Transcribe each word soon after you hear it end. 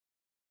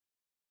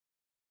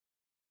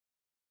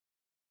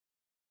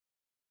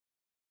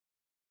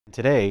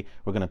Today,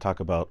 we're going to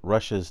talk about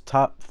Rush's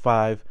top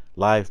 5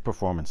 live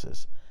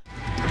performances.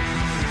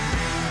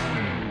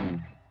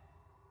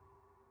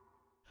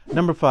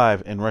 Number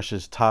 5 in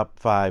Rush's top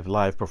 5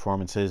 live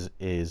performances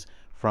is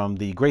from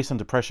the Grace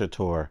Under Pressure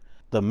tour,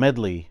 the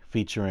medley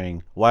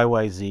featuring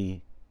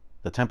YYZ,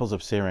 the Temples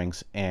of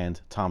Syrinx, and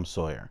Tom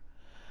Sawyer.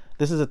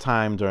 This is a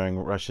time during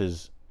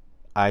Rush's,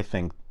 I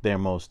think, their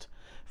most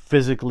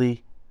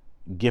physically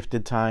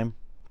gifted time.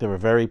 They were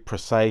very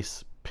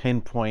precise,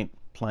 pinpoint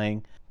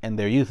playing, and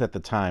their youth at the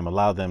time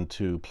allowed them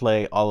to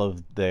play all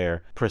of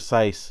their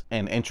precise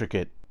and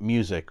intricate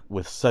music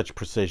with such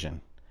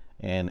precision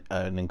and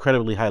an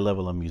incredibly high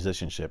level of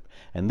musicianship.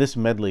 And this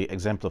medley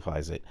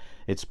exemplifies it.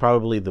 It's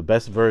probably the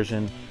best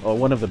version, or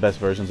one of the best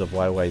versions of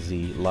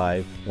YYZ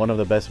live, one of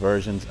the best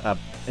versions,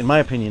 in my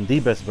opinion, the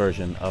best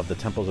version of the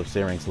Temples of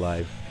Syrinx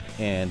live,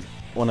 and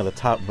one of the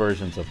top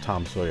versions of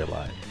Tom Sawyer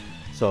live.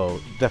 So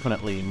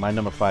definitely my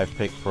number 5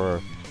 pick for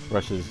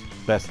Rush's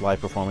best live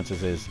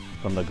performances is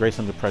from the Grace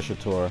Under Pressure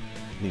tour,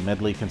 the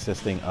medley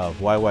consisting of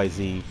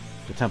YYZ,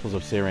 the Temples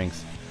of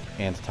Syrinx,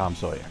 and Tom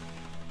Sawyer.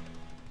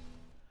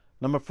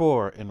 Number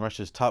 4 in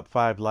Rush's top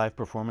 5 live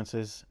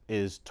performances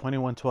is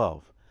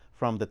 2112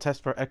 from the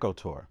Test for Echo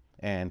tour,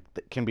 and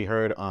can be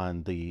heard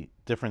on the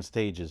Different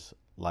Stages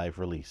live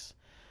release.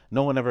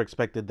 No one ever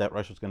expected that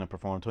Rush was going to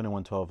perform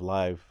 2112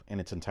 live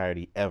in its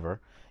entirety ever.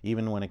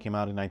 Even when it came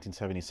out in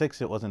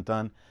 1976, it wasn't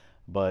done.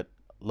 But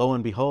lo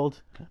and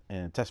behold,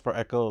 Test for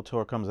Echo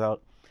tour comes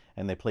out,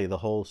 and they play the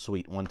whole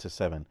suite 1 to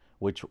 7,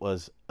 which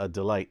was a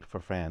delight for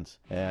fans.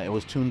 It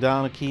was tuned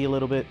down a key a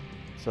little bit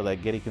so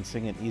that Geddy can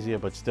sing it easier,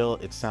 but still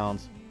it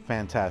sounds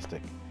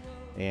fantastic.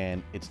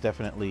 And it's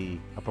definitely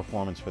a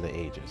performance for the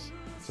ages.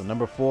 So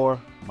number 4,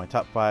 my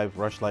top 5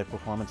 Rush live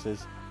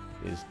performances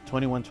is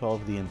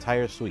 2112, the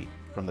entire suite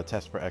from the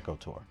Test for Echo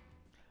tour.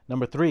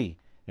 Number 3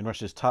 in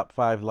Rush's top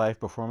 5 live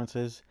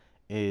performances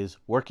is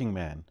Working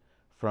Man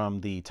from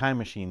the Time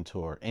Machine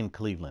tour in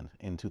Cleveland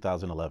in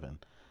 2011.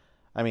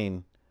 I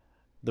mean,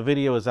 the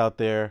video is out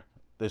there.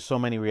 There's so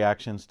many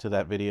reactions to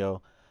that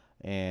video,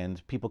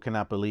 and people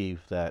cannot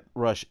believe that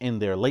Rush in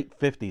their late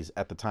 50s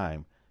at the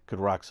time could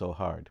rock so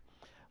hard.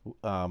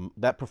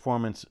 That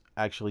performance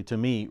actually, to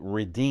me,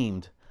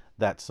 redeemed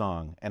that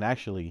song and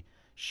actually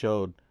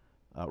showed,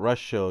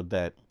 Rush showed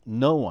that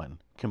no one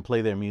can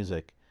play their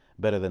music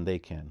better than they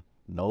can.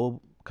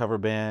 No cover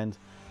band,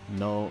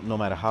 no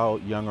matter how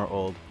young or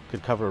old,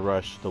 could cover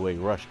Rush the way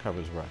Rush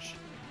covers Rush.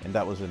 And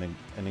that was an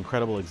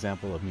incredible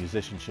example of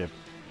musicianship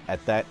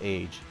at that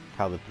age,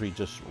 how the three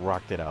just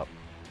rocked it out.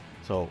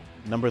 So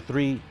number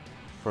 3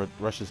 for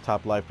Rush's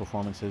top live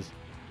performances,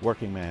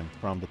 Working Man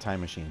from the Time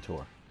Machine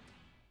tour.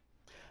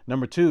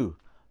 Number 2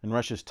 in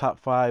Rush's top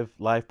 5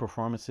 live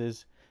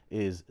performances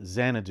is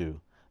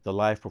Xanadu, the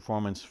live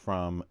performance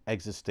from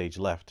Exit Stage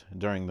Left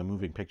during the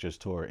Moving Pictures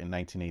tour in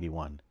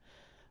 1981.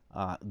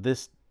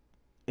 This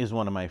is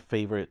one of my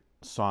favorite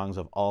songs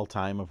of all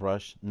time of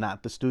Rush,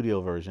 not the studio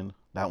version.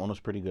 That one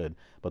was pretty good,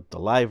 but the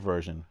live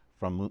version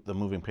from the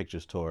Moving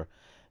Pictures tour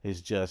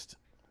is just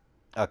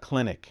a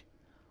clinic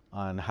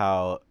on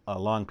how a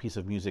long piece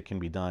of music can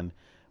be done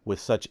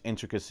with such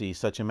intricacy,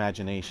 such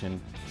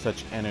imagination,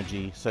 such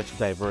energy, such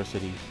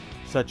diversity,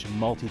 such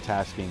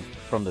multitasking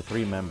from the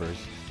 3 members.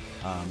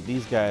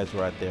 These guys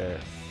were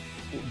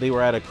they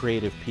were at a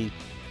creative peak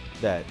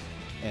that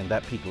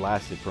peak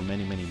lasted for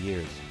many, many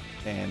years.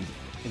 And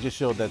it just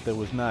showed that there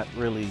was not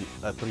really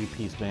a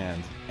 3-piece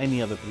band,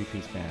 any other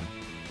 3-piece band,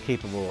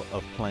 capable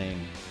of playing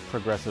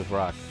progressive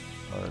rock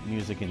or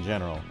music in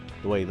general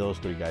the way those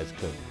 3 guys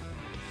could.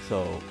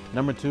 So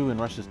number 2 in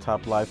Rush's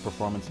top live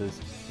performances,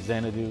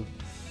 Xanadu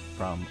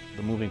from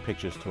the Moving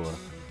Pictures tour,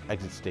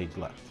 Exit Stage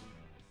Left.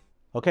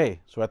 Okay,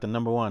 so at the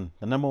number 1.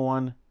 The number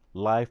 1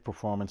 live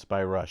performance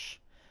by Rush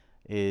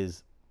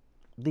is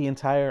the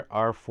entire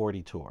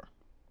R40 tour.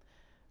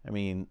 I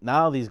mean,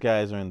 now these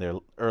guys are in their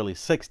early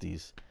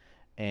 60s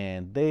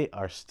and they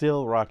are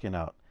still rocking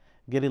out.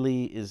 Geddy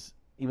Lee is,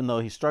 even though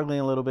he's struggling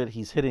a little bit,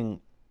 he's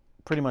hitting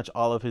pretty much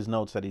all of his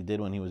notes that he did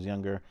when he was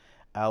younger.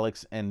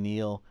 Alex and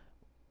Neil,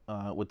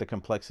 with the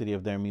complexity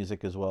of their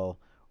music as well,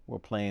 were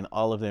playing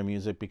all of their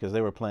music because they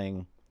were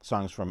playing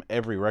songs from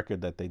every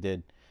record that they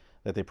did,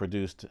 that they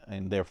produced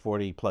in their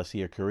 40-plus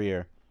year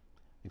career,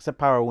 except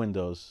Power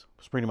Windows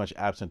was pretty much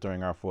absent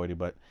during R40,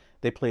 but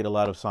they played a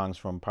lot of songs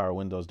from Power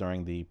Windows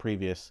during the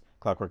previous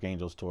Clockwork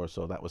Angels tour,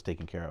 so that was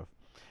taken care of.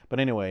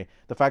 But anyway,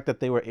 the fact that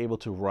they were able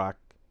to rock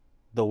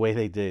the way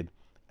they did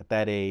at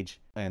that age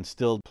and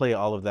still play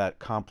all of that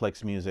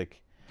complex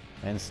music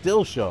and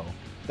still show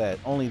that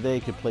only they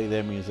could play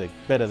their music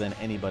better than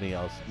anybody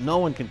else. No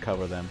one can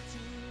cover them.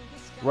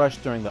 Rush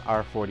during the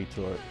R40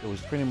 tour, it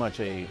was pretty much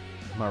a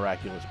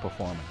miraculous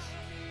performance.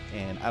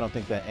 And I don't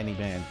think that any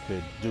band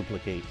could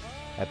duplicate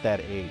at that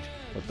age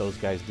what those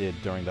guys did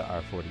during the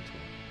R40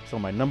 tour. So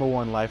my number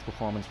 1 live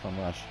performance from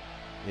Rush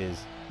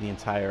is the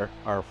entire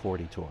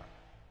R40 tour.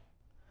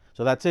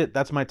 So that's it.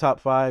 That's my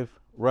top 5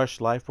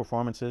 Rush live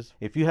performances.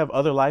 If you have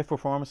other live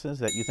performances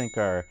that you think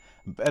are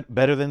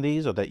better than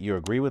these, or that you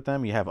agree with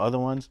them, you have other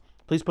ones,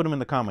 please put them in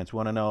the comments. We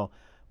want to know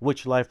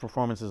which live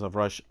performances of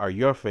Rush are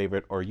your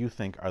favorite or you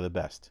think are the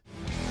best.